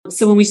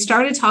So when we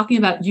started talking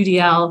about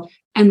UDL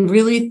and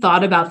really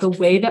thought about the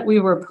way that we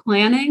were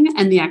planning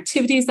and the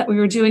activities that we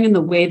were doing and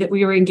the way that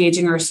we were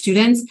engaging our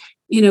students,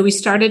 we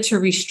started to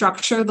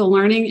restructure the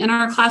learning in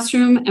our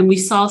classroom, and we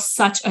saw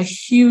such a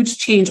huge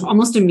change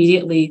almost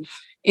immediately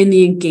in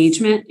the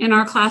engagement in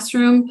our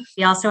classroom.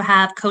 We also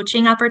have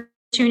coaching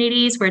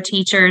opportunities where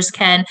teachers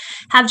can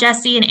have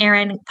Jesse and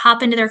Aaron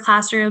pop into their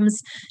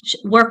classrooms,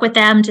 work with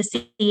them to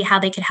see how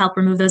they could help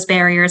remove those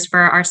barriers for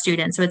our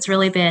students. So it's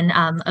really been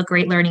a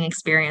great learning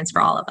experience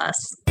for all of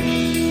us.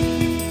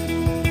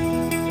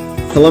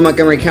 Hello,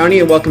 Montgomery County,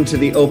 and welcome to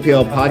the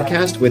OPL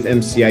podcast with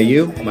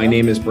MCIU. My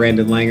name is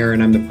Brandon Langer,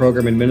 and I'm the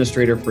Program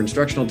Administrator for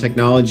Instructional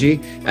Technology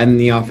and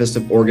the Office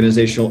of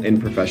Organizational and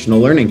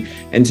Professional Learning.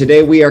 And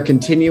today we are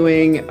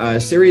continuing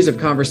a series of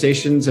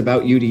conversations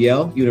about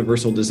UDL,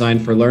 Universal Design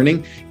for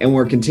Learning, and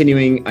we're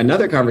continuing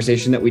another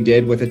conversation that we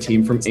did with a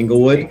team from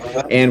Inglewood.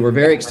 And we're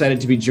very excited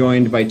to be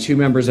joined by two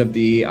members of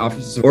the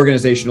Office of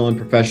Organizational and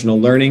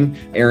Professional Learning.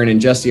 Aaron and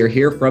Jesse are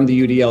here from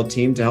the UDL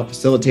team to help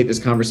facilitate this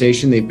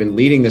conversation. They've been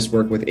leading this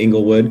work with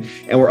Inglewood.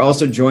 And we're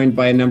also joined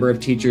by a number of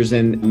teachers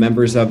and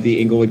members of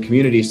the Inglewood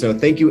community. So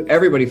thank you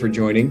everybody for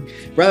joining.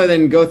 Rather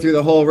than go through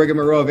the whole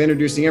rigmarole of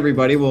introducing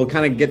everybody, we'll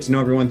kind of get to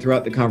know everyone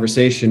throughout the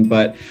conversation.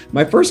 But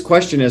my first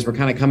question is, we're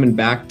kind of coming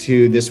back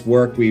to this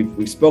work.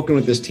 We've spoken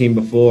with this team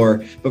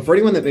before, but for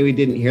anyone that maybe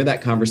didn't hear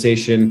that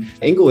conversation,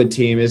 Inglewood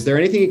team, is there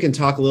anything you can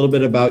talk a little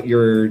bit about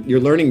your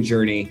learning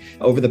journey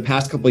over the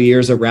past couple of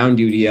years around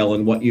UDL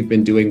and what you've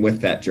been doing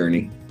with that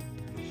journey?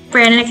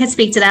 Brandon, I can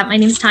speak to that. My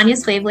name is Tanya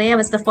Swavely. I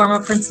was the former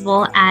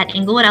principal at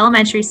Inglewood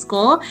Elementary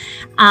School.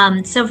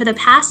 So for the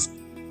past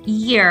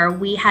year,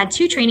 we had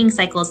 2 training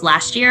cycles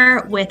last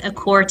year with a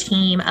core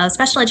team of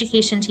special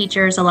education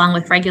teachers along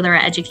with regular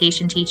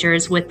education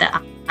teachers with the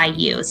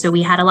IU. So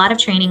we had a lot of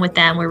training with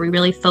them where we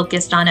really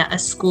focused on a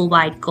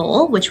school-wide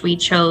goal, which we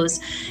chose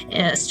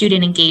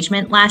student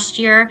engagement last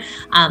year.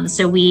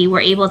 So we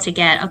were able to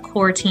get a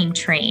core team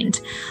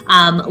trained.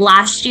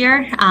 Last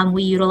year,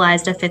 we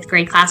utilized a 5th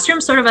grade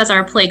classroom sort of as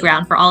our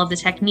playground for all of the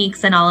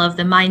techniques and all of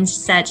the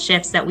mindset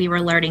shifts that we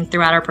were learning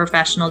throughout our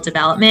professional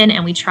development.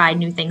 And we tried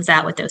new things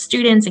out with those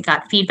students and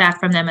got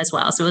feedback from them as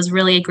well. So it was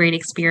really a great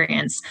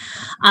experience.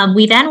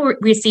 We then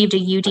received a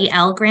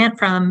UDL grant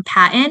from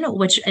Patton,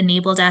 which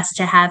enabled us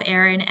to have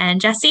Aaron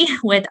and Jesse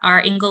with our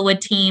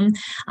Inglewood team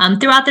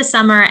throughout the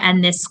summer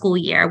and this school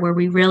year, where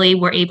we really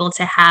were able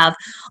to have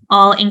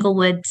all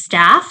Inglewood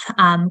staff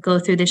go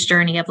through this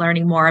journey of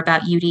learning more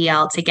about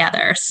UDL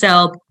together.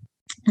 So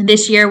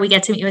this year we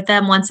get to meet with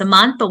them once a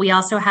month, but we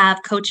also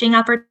have coaching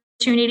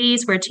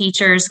opportunities where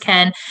teachers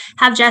can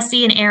have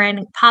Jesse and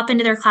Aaron pop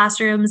into their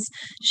classrooms,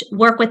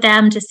 work with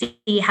them to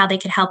see how they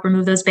could help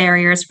remove those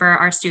barriers for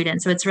our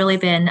students. So it's really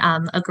been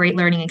a great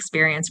learning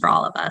experience for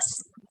all of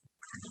us.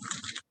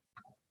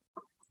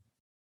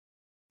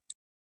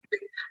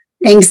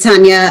 Thanks,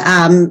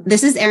 Tanya.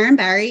 This is Erin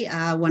Barry,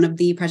 one of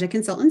the project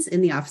consultants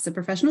in the Office of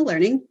Professional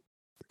Learning.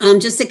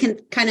 Just to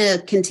kind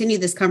of continue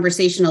this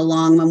conversation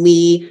along, when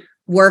we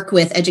work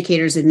with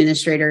educators,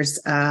 administrators,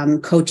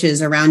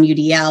 coaches around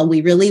UDL,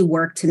 we really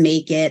work to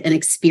make it an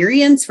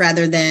experience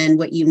rather than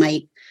what you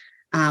might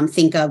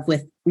think of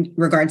with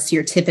regards to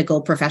your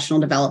typical professional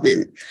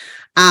development.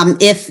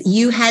 If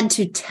you had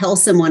to tell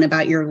someone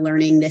about your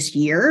learning this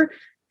year,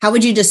 how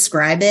would you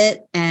describe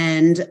it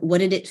and what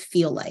did it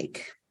feel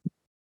like?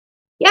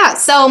 Yeah,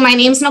 so my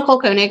name's Nicole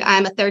Koenig.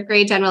 I'm a 3rd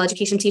grade general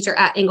education teacher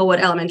at Inglewood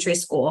Elementary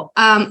School.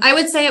 I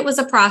would say it was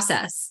a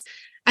process.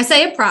 I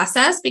say a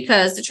process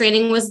because the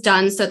training was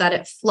done so that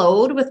it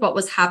flowed with what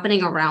was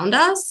happening around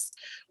us,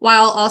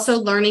 while also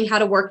learning how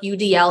to work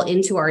UDL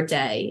into our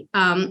day.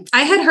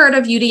 I had heard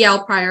of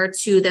UDL prior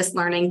to this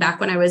learning back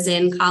when I was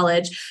in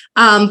college,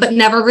 but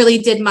never really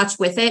did much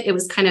with it. It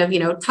was kind of,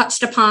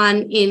 touched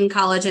upon in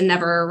college and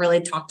never really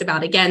talked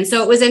about again.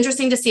 So it was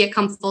interesting to see it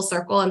come full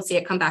circle and see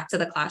it come back to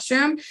the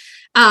classroom.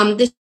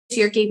 This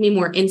year gave me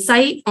more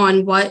insight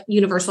on what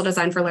Universal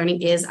Design for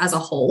Learning is as a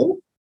whole.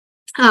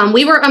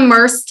 We were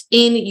immersed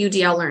in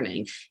UDL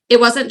learning. It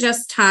wasn't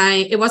just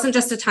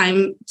a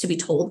time to be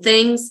told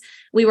things.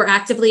 We were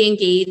actively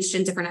engaged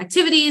in different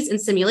activities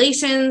and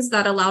simulations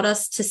that allowed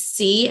us to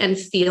see and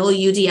feel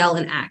UDL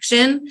in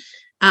action.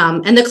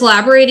 And the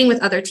collaborating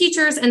with other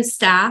teachers and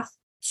staff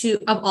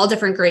of all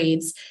different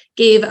grades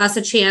gave us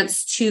a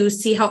chance to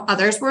see how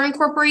others were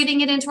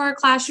incorporating it into our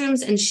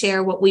classrooms and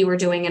share what we were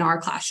doing in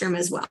our classroom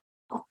as well.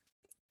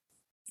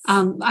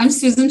 I'm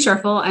Susan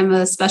Scherfel. I'm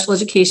a special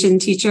education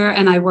teacher,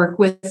 and I work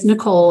with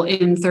Nicole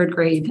in 3rd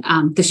grade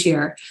this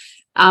year.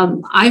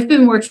 I've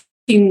been working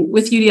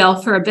with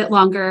UDL for a bit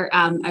longer.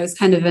 I was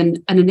kind of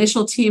an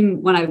initial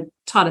team when I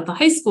taught at the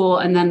high school,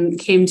 and then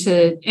came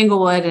to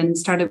Inglewood and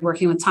started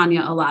working with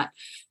Tanya a lot.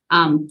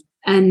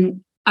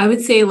 And I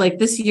would say, like,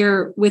 this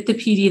year with the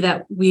PD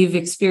that we've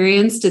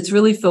experienced, it's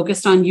really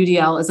focused on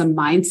UDL as a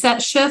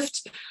mindset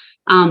shift,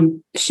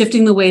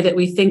 shifting the way that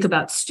we think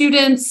about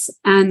students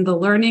and the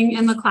learning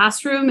in the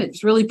classroom.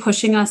 It's really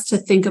pushing us to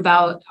think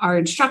about our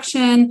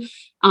instruction,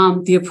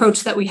 the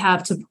approach that we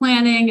have to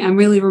planning, and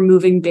really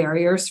removing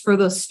barriers for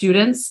those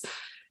students.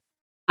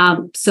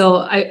 So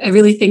I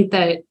really think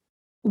that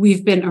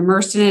we've been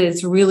immersed in it.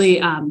 It's really,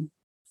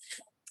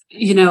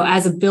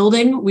 as a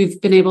building,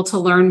 we've been able to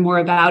learn more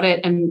about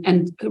it,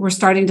 and we're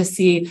starting to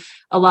see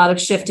a lot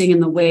of shifting in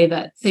the way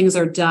that things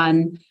are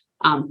done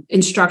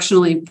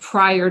instructionally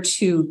prior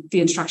to the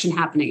instruction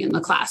happening in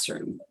the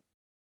classroom.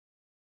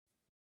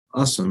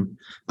 Awesome.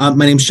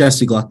 My name's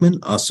Jesse Gluckman,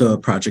 also a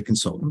project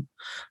consultant.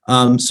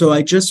 So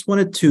I just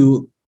wanted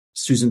to,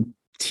 Susan,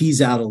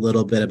 tease out a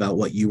little bit about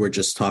what you were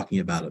just talking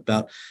about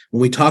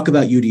when we talk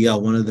about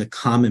UDL. One of the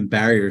common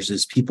barriers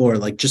is people are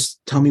like,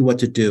 just tell me what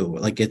to do.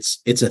 Like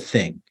it's a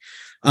thing.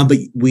 But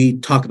we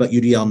talk about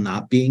UDL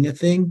not being a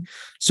thing.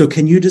 So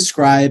can you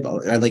describe,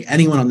 or like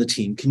anyone on the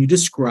team, can you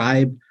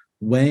describe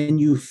when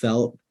you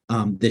felt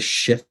this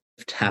shift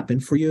happen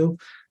for you?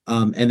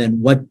 And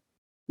then what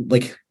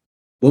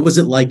was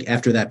it like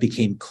after that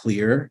became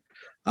clear?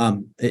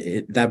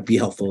 That'd be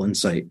helpful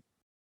insight.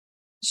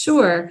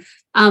 Sure.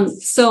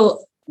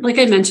 So like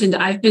I mentioned,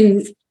 I've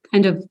been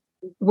kind of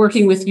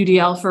working with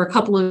UDL for a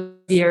couple of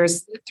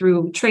years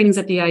through trainings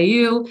at the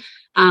IU.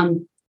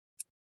 And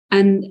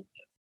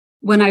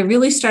when I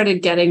really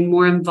started getting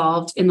more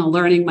involved in the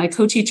learning, my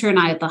co-teacher and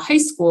I at the high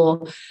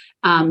school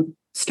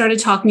started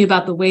talking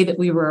about the way that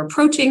we were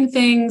approaching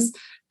things,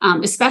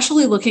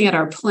 especially looking at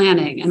our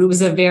planning. And it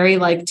was a very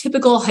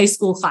typical high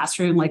school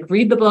classroom,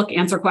 read the book,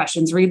 answer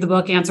questions, read the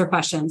book, answer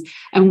questions.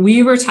 And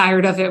we were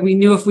tired of it. We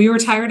knew if we were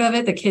tired of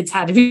it, the kids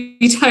had to be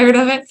tired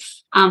of it.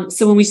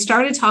 So when we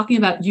started talking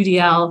about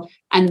UDL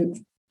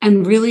and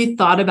really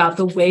thought about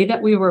the way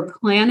that we were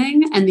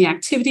planning and the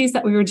activities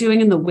that we were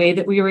doing and the way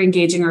that we were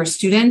engaging our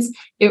students,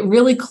 it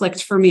really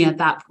clicked for me at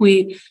that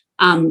point.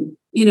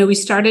 We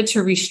started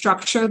to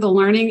restructure the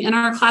learning in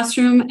our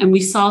classroom, and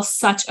we saw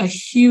such a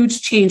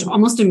huge change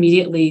almost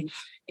immediately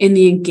in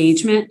the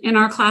engagement in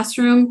our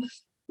classroom.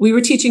 We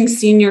were teaching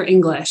senior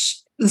English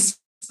the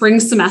spring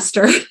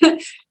semester.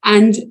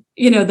 And,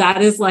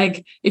 that is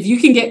if you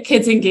can get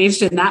kids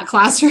engaged in that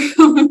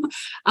classroom,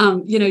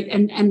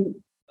 and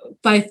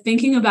by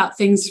thinking about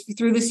things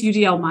through this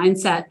UDL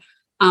mindset,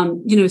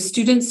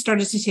 students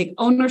started to take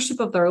ownership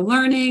of their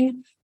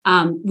learning.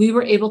 We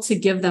were able to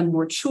give them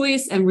more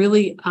choice and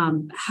really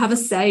have a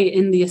say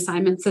in the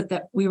assignments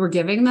that we were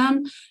giving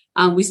them.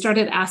 We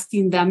started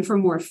asking them for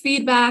more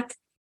feedback.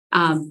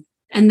 And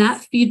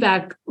that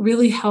feedback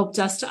really helped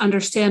us to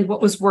understand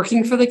what was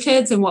working for the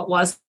kids and what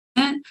wasn't.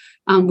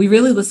 We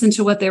really listened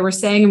to what they were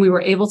saying, and we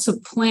were able to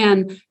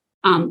plan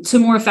to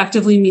more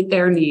effectively meet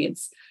their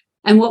needs.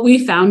 And what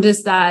we found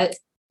is that,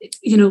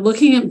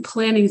 looking at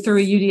planning through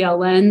a UDL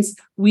lens,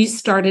 we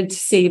started to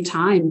save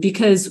time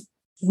because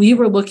we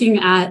were looking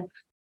at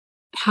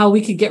how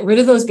we could get rid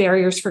of those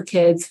barriers for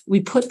kids.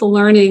 We put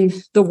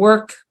the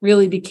work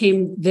really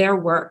became their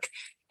work,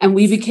 and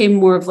we became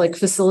more of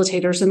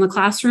facilitators in the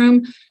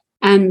classroom.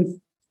 And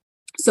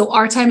so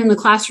our time in the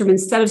classroom,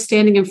 instead of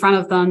standing in front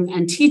of them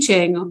and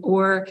teaching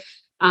or,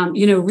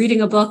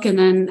 reading a book and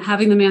then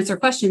having them answer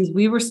questions,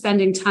 we were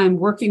spending time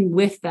working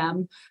with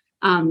them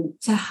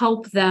to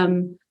help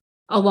them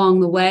along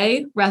the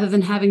way, rather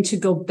than having to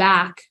go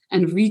back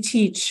and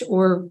reteach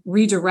or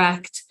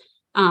redirect,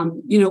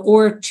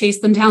 or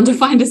chase them down to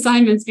find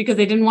assignments because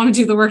they didn't want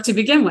to do the work to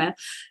begin with.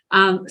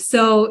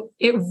 So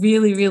it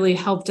really, really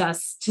helped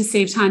us to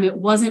save time. It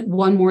wasn't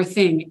one more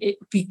thing. It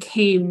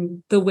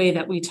became the way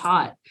that we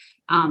taught.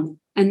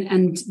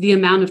 And the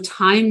amount of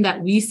time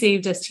that we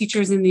saved as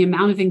teachers and the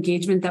amount of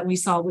engagement that we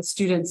saw with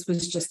students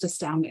was just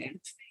astounding.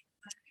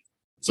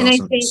 Awesome. I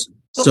think,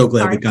 so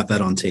glad we got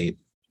that on tape.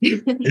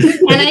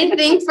 And I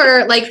think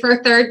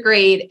for third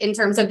grade, in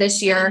terms of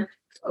this year,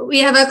 we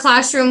have a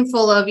classroom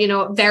full of,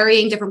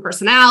 varying different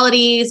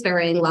personalities,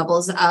 varying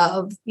levels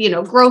of,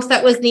 growth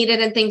that was needed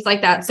and things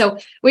like that. So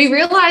we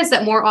realized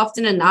that more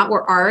often than not,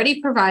 we're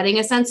already providing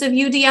a sense of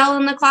UDL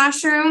in the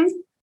classroom.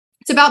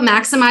 It's about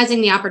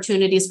maximizing the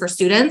opportunities for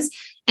students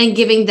and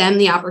giving them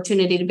the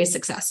opportunity to be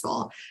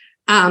successful.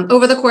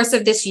 Over the course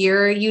of this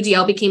year,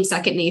 UDL became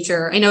second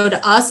nature. I know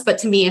to us, but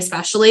to me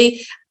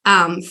especially,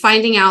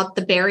 finding out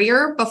the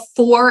barrier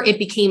before it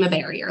became a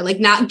barrier,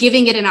 not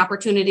giving it an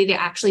opportunity to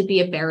actually be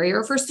a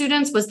barrier for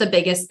students was the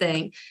biggest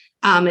thing.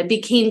 It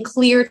became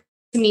clear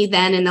to me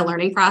then in the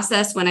learning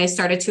process when I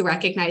started to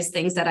recognize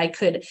things that I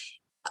could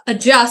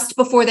adjust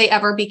before they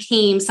ever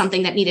became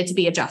something that needed to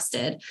be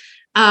adjusted.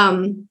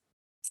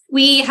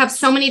 We have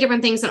so many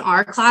different things in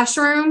our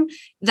classroom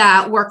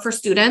that work for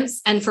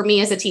students and for me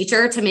as a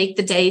teacher to make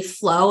the day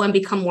flow and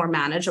become more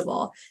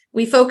manageable.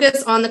 We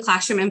focus on the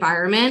classroom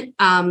environment.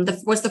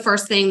 Was the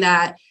first thing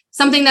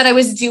something that I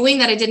was doing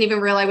that I didn't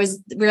even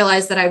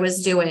realize that I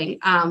was doing.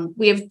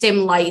 We have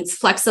dim lights,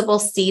 flexible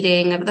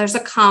seating. There's a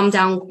calm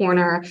down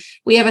corner.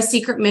 We have a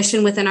secret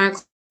mission within our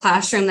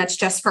classroom that's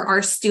just for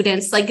our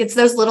students. It's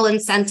those little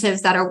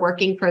incentives that are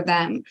working for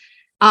them.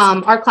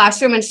 Our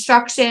classroom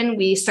instruction,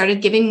 we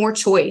started giving more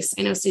choice.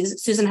 I know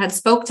Susan had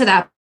spoke to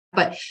that,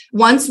 But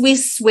once we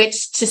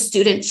switched to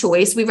student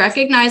choice, we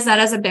recognized that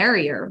as a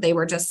barrier. They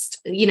were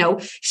just,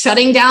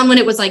 shutting down when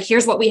it was like,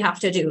 here's what we have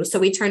to do. So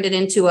we turned it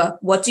into a,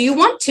 what do you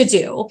want to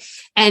do?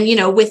 And,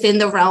 within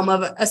the realm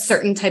of a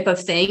certain type of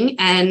thing.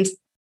 And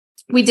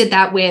we did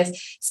that with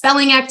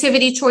spelling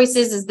activity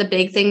choices is the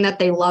big thing that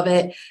they love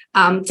it.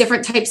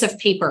 Different types of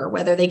paper,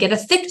 whether they get a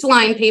thick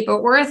line paper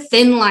or a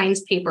thin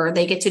lines paper,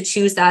 they get to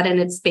choose that. And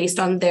it's based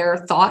on their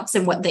thoughts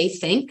and what they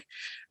think.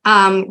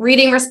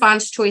 Reading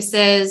response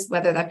choices,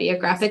 whether that be a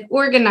graphic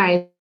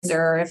organizer,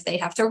 if they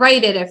have to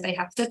write it, if they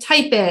have to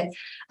type it,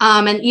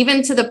 and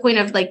even to the point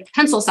of like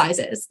pencil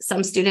sizes.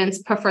 Some students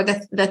prefer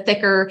the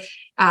thicker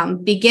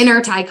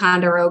beginner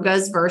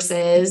Ticonderogas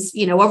versus,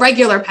 a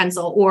regular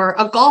pencil or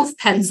a golf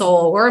pencil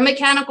or a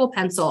mechanical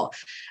pencil.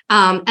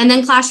 And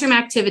then classroom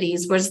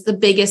activities was the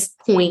biggest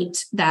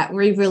point that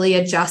we really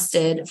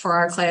adjusted for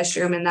our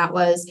classroom. And that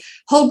was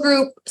whole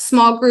group,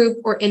 small group,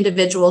 or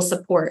individual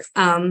support.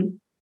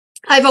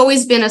 I've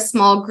always been a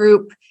small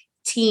group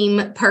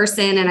team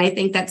person, and I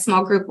think that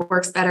small group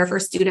works better for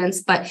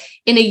students, but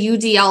in a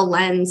UDL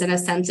lens, in a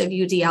sense of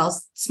UDL,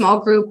 small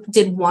group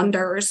did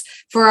wonders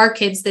for our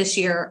kids this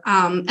year.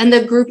 And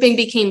the grouping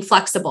became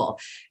flexible.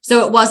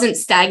 So it wasn't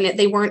stagnant.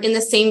 They weren't in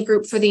the same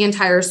group for the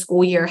entire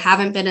school year,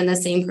 haven't been in the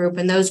same group.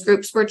 And those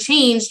groups were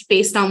changed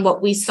based on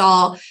what we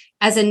saw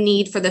as a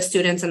need for the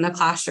students in the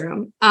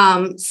classroom.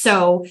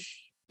 So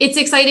it's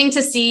exciting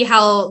to see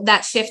how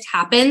that shift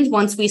happened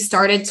once we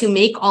started to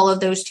make all of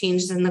those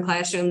changes in the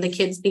classroom. The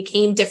kids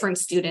became different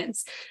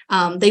students.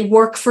 They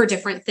work for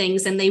different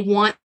things and they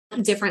want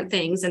different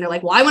things. And they're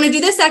like, well, I want to do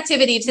this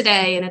activity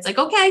today. And it's like,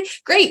 okay,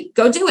 great,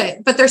 go do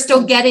it. But they're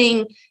still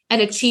getting and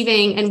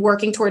achieving and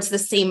working towards the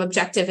same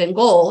objective and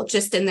goal,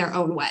 just in their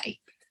own way.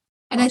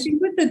 And I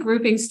think with the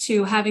groupings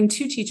too, having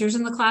two teachers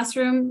in the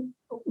classroom,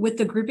 with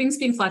the groupings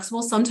being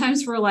flexible,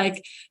 sometimes we're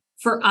like,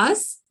 for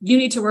us, you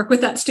need to work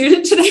with that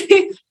student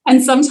today.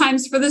 And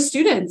sometimes for the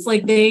students,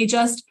 like they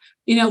just,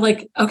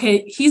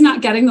 okay, he's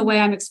not getting the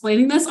way I'm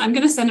explaining this. I'm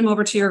going to send him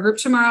over to your group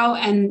tomorrow.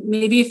 And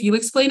maybe if you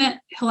explain it,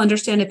 he'll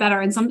understand it better.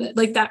 And some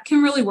like that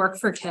can really work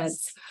for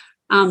kids.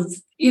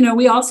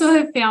 We also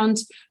have found,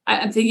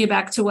 I'm thinking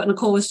back to what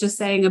Nicole was just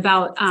saying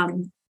about,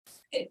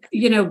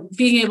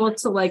 being able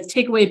to like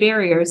take away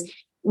barriers.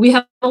 We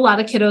have a lot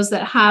of kiddos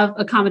that have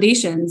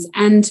accommodations,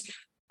 and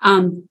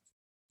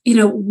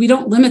we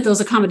don't limit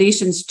those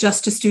accommodations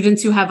just to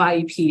students who have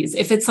IEPs.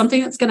 If it's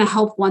something that's going to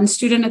help one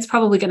student, it's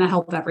probably going to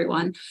help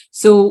everyone.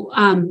 So,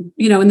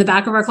 in the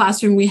back of our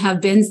classroom, we have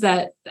bins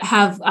that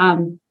have,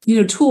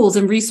 tools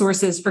and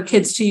resources for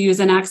kids to use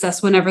and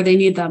access whenever they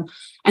need them.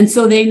 And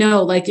so they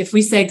know, like, if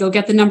we say, go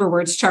get the number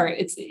words chart,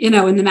 it's, in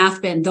the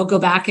math bin, they'll go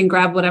back and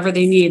grab whatever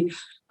they need.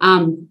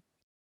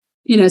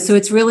 So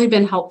it's really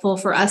been helpful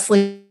for us.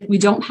 Like, we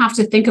don't have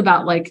to think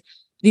about like,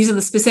 these are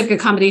the specific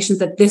accommodations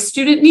that this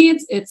student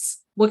needs. It's,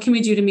 what can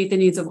we do to meet the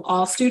needs of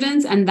all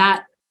students? And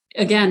that,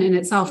 again, in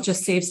itself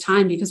just saves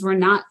time, because we're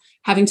not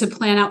having to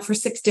plan out for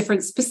 6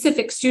 different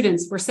specific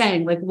students. We're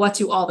saying, like, what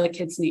do all the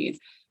kids need?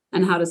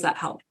 And how does that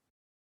help?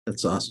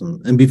 That's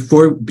awesome. And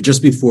before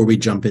we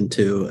jump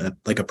into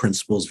a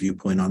principal's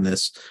viewpoint on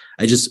this,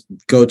 I just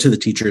go to the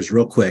teachers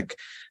real quick.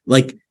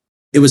 Like,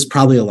 it was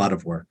probably a lot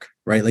of work,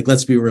 right? Like,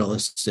 let's be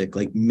realistic.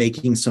 Like,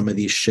 making some of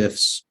these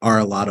shifts are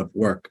a lot of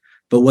work.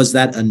 But was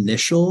that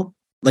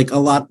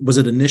was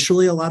it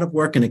initially a lot of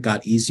work and it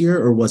got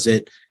easier, or is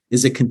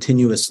it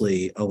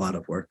continuously a lot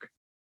of work?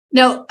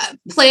 No,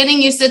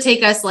 planning used to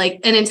take us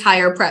like an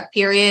entire prep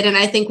period. And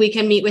I think we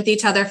can meet with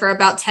each other for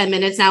about 10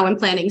 minutes now when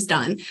planning's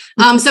done.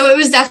 So it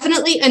was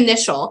definitely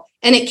initial,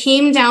 and it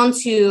came down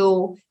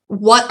to,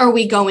 what are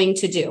we going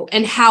to do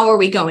and how are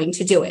we going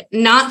to do it?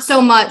 Not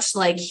so much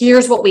like,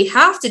 here's what we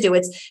have to do.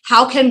 It's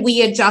how can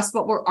we adjust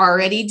what we're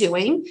already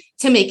doing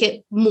to make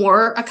it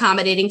more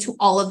accommodating to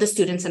all of the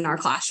students in our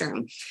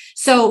classroom.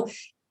 So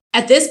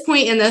at this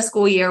point in the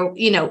school year,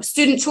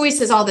 student choice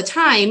is all the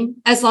time,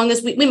 as long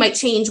as we might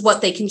change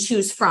what they can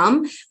choose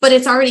from, but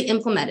it's already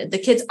implemented. The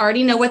kids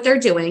already know what they're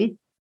doing.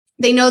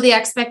 They know the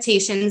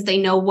expectations. They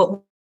know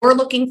what we're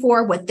looking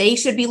for, what they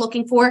should be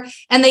looking for.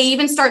 And they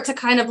even start to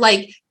kind of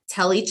like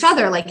tell each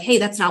other, like, hey,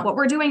 that's not what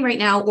we're doing right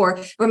now. Or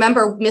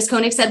remember, Ms.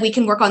 Koenig said we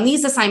can work on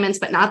these assignments,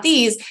 but not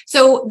these.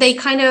 So they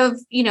kind of,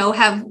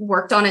 have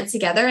worked on it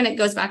together. And it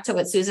goes back to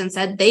what Susan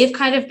said. They've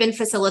kind of been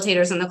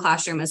facilitators in the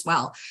classroom as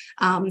well.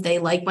 They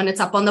like when it's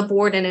up on the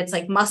board and it's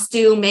like must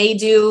do, may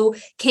do,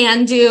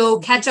 can do,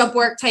 catch up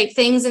work type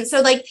things. And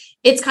so like,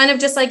 it's kind of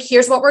just like,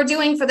 here's what we're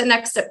doing for the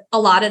next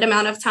allotted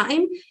amount of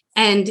time.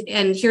 And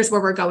here's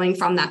where we're going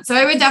from that. So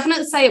I would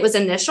definitely say it was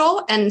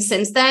initial. And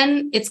since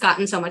then, it's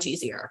gotten so much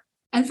easier.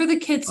 And for the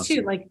kids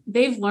too, like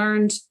they've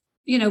learned,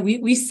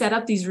 we set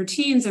up these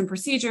routines and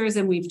procedures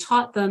and we've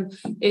taught them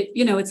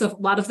it's a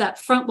lot of that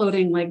front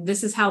loading, like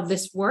this is how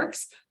this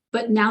works.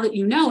 But now that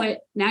you know it,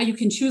 now you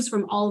can choose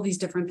from all of these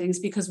different things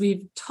because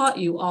we've taught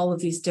you all of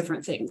these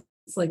different things.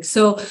 It's like,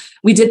 so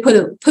we did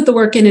put the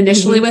work in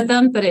initially with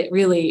them, but it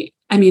really,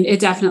 it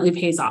definitely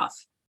pays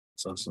off.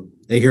 That's awesome.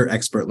 They hear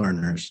expert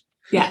learners.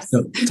 Yes.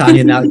 So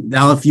Tanya,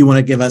 now if you want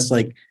to give us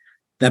like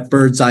that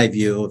bird's eye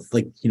view of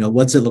like,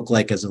 what's it look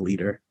like as a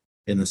leader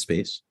in the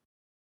space?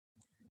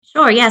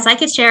 Sure. Yes, I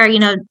could share,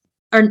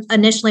 or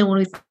initially when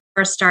we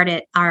first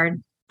started our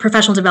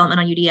professional development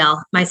on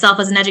UDL, myself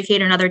as an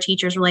educator and other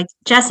teachers were like,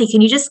 Jessie,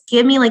 can you just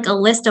give me like a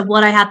list of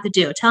what I have to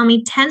do? Tell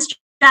me 10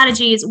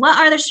 strategies. What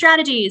are the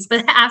strategies?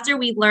 But after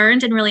we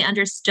learned and really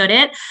understood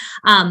it,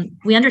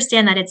 we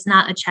understand that it's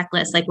not a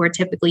checklist like we're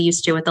typically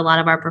used to with a lot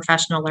of our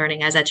professional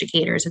learning as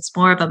educators. It's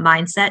more of a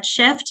mindset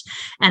shift.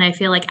 And I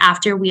feel like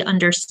after we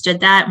understood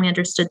that, and we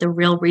understood the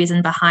real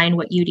reason behind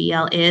what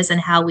UDL is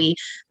and how we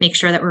make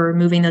sure that we're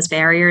removing those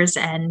barriers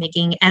and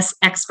making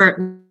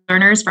expert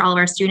learners for all of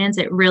our students,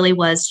 it really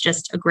was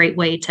just a great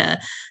way to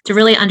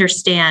really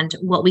understand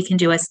what we can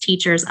do as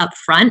teachers up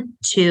front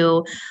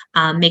to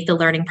make the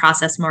learning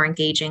process more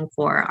engaging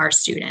for our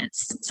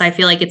students. So I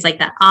feel like it's like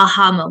that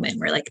aha moment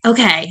where like,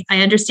 okay,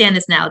 I understand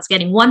this now. It's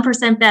getting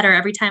 1% better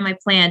every time I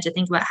plan to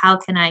think about how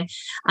can I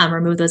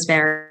remove those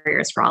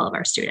barriers for all of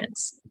our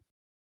students.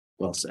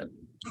 Well said.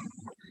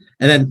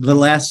 And then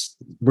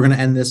we're going to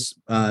end this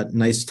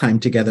nice time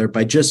together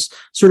by just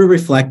sort of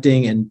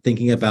reflecting and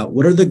thinking about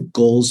what are the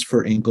goals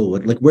for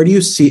Inglewood? Like, where do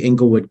you see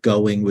Inglewood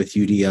going with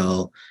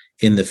UDL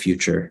in the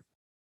future?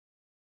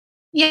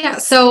 Yeah,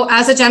 so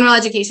as a general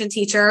education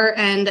teacher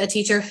and a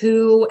teacher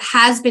who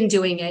has been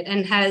doing it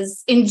and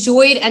has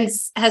enjoyed and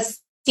has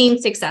seen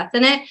success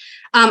in it,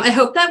 I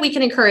hope that we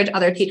can encourage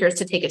other teachers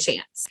to take a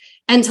chance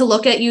and to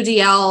look at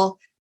UDL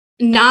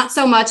not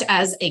so much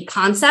as a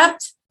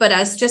concept, but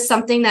as just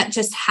something that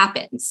just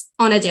happens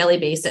on a daily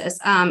basis.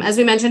 As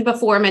we mentioned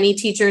before, many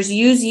teachers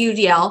use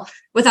UDL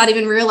without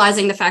even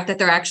realizing the fact that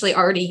they're actually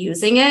already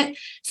using it.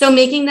 So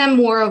making them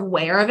more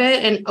aware of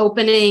it and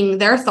opening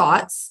their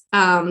thoughts,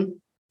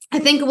 I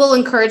think will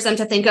encourage them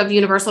to think of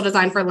universal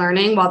design for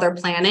learning while they're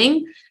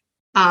planning.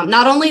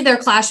 Not only their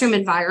classroom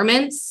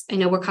environments, I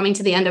know we're coming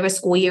to the end of a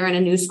school year and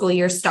a new school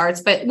year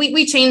starts, but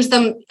we change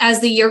them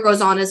as the year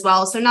goes on as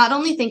well. So not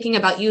only thinking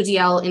about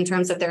UDL in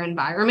terms of their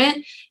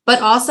environment,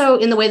 but also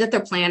in the way that they're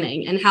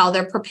planning and how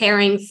they're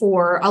preparing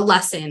for a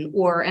lesson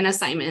or an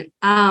assignment.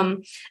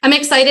 I'm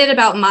excited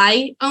about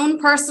my own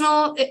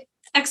personal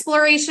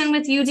exploration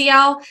with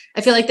UDL.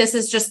 I feel like this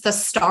is just the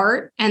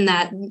start and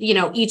that,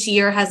 each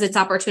year has its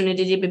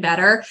opportunity to be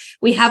better.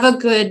 We have a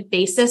good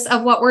basis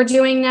of what we're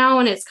doing now,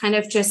 and it's kind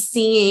of just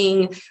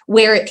seeing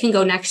where it can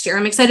go next year.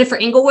 I'm excited for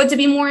Inglewood to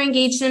be more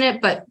engaged in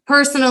it, but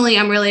personally,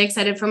 I'm really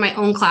excited for my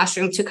own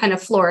classroom to kind of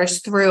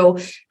flourish through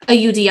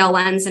a UDL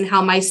lens and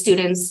how my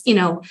students,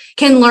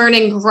 can learn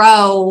and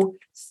grow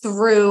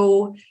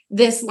through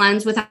this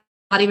lens without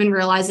not even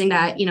realizing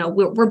that,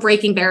 we're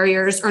breaking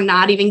barriers or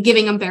not even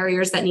giving them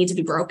barriers that need to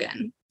be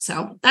broken.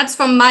 So that's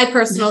from my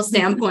personal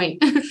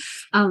standpoint.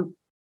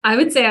 I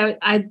would say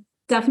I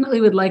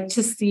definitely would like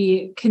to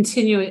see a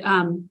continuing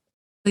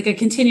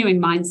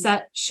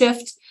mindset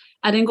shift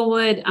at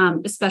Inglewood,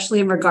 especially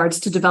in regards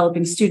to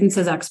developing students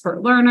as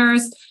expert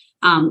learners,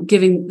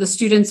 giving the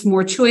students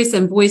more choice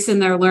and voice in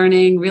their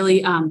learning,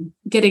 really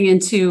getting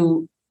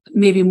into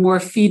maybe more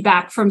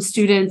feedback from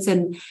students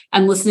and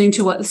listening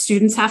to what the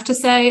students have to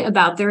say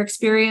about their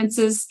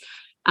experiences.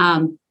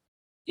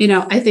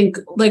 I think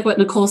like what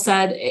Nicole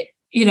said,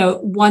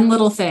 one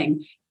little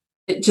thing,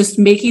 just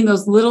making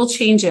those little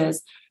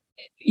changes,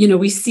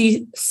 we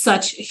see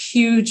such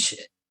huge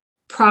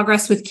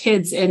progress with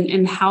kids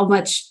and how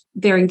much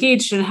they're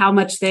engaged and how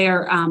much they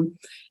are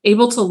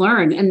able to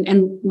learn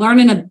and learn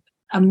in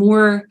a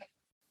more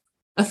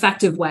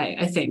effective way,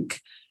 I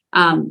think.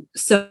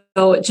 So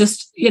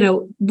just,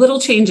 little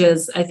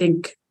changes, I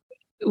think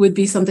would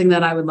be something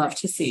that I would love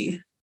to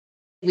see.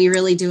 We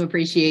really do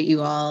appreciate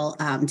you all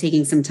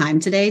taking some time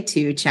today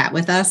to chat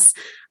with us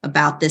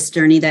about this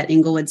journey that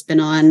Inglewood's been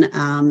on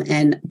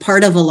and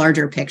part of a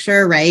larger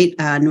picture, right?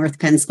 North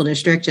Penn School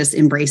District just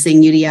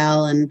embracing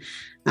UDL and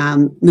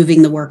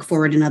moving the work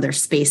forward in other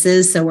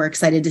spaces. So we're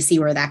excited to see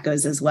where that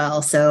goes as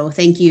well. So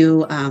thank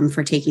you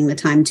for taking the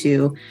time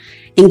to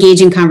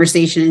engage in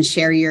conversation and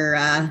share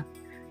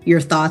your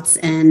thoughts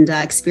and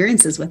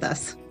experiences with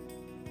us.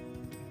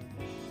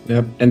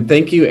 Yep. And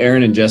thank you,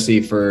 Erin and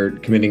Jessie, for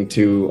committing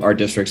to our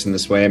districts in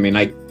this way. I mean,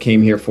 I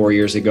came here 4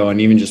 years ago, and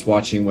even just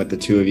watching what the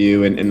two of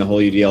you and the whole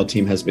UDL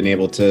team has been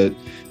able to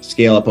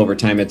scale up over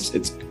time,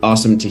 it's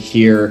awesome to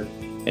hear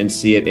and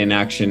see it in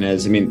action.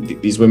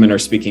 These women are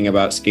speaking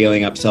about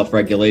scaling up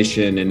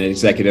self-regulation and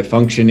executive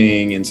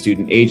functioning and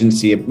student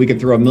agency. We could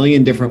throw a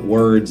million different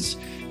words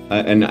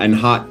and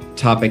hot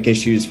topic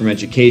issues from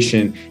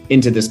education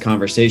into this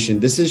conversation.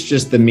 This is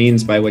just the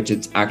means by which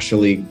it's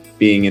actually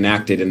being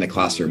enacted in the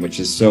classroom, which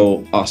is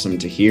so awesome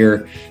to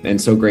hear and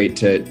so great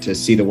to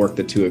see the work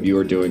the two of you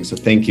are doing. So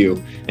thank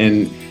you.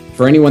 And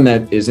for anyone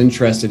that is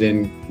interested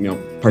in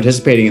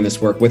participating in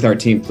this work with our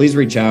team, please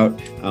reach out.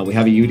 We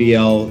have a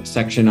UDL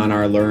section on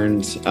our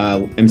Learns,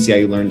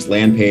 MCIU Learns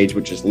land page,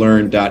 which is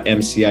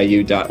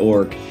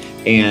learn.mciu.org.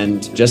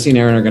 And Jessie and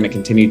Erin are going to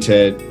continue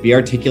to be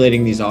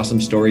articulating these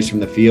awesome stories from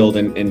the field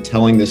and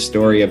telling this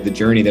story of the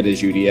journey that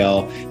is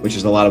UDL, which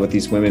is a lot of what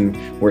these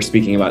women were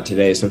speaking about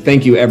today. So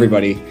thank you,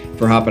 everybody,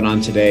 for hopping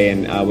on today.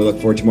 And we look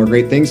forward to more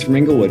great things from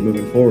Inglewood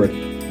moving forward.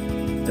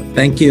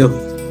 Thank you.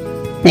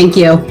 Thank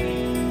you.